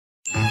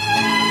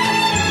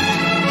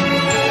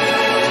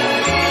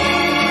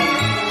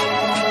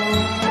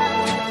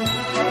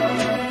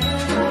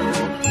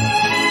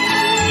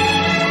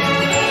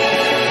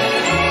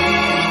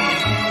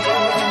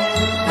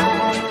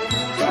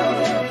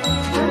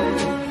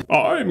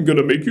I'm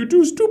gonna make you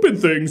do stupid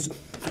things.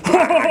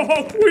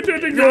 Quit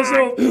hitting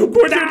yourself!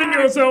 Quit hitting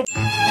yourself!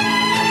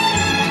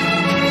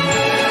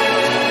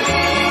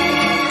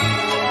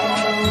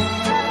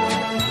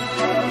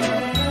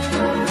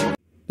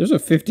 There's a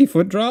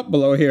 50-foot drop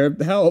below here.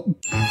 Help.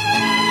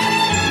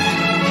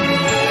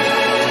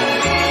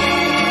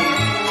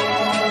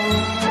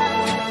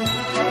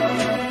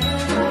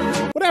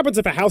 What happens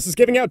if a house is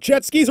giving out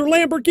jet skis or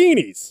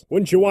Lamborghinis?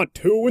 Wouldn't you want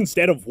 2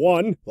 instead of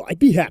 1? Well, I'd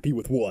be happy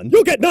with 1.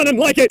 You'll get none and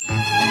like it!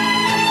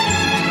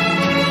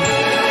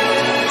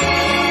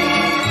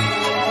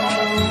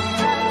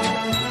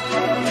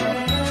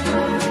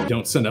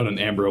 Don't send out an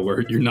Amber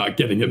Alert, you're not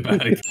getting it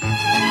back.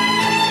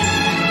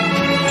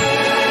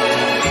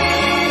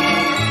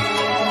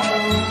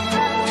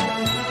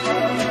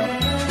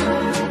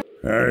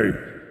 Hey,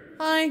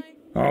 Hi.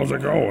 how's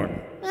it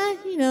going?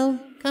 You know,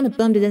 kind of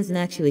bummed it isn't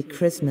actually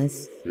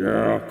Christmas.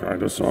 Yeah,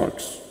 kinda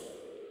sucks.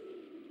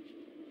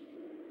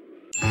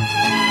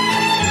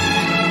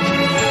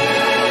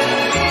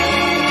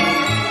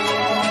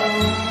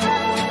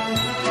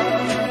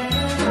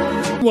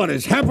 What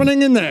is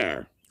happening in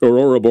there?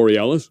 Aurora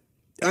Borealis?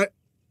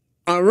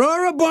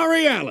 Aurora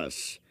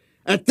Borealis.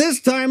 At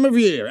this time of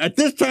year, at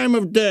this time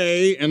of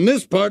day, in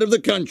this part of the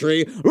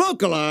country,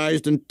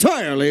 localized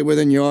entirely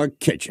within your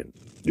kitchen.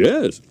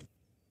 Yes.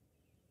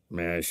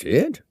 May I see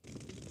it?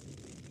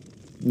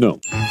 No.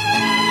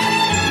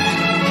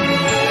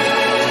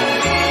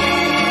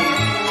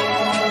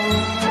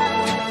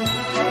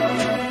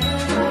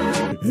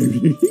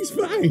 He's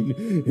fine.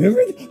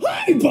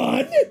 Hi,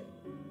 Bud!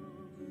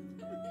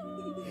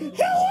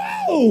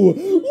 Hello!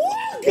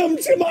 Welcome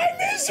to my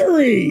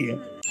misery!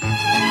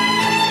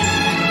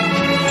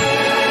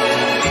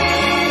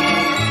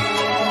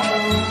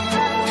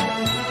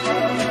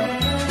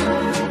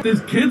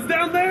 There's kids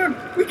down there?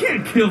 We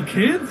can't kill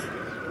kids!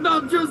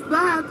 Not just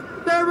that,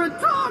 they're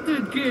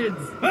retarded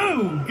kids!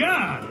 Oh,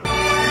 God!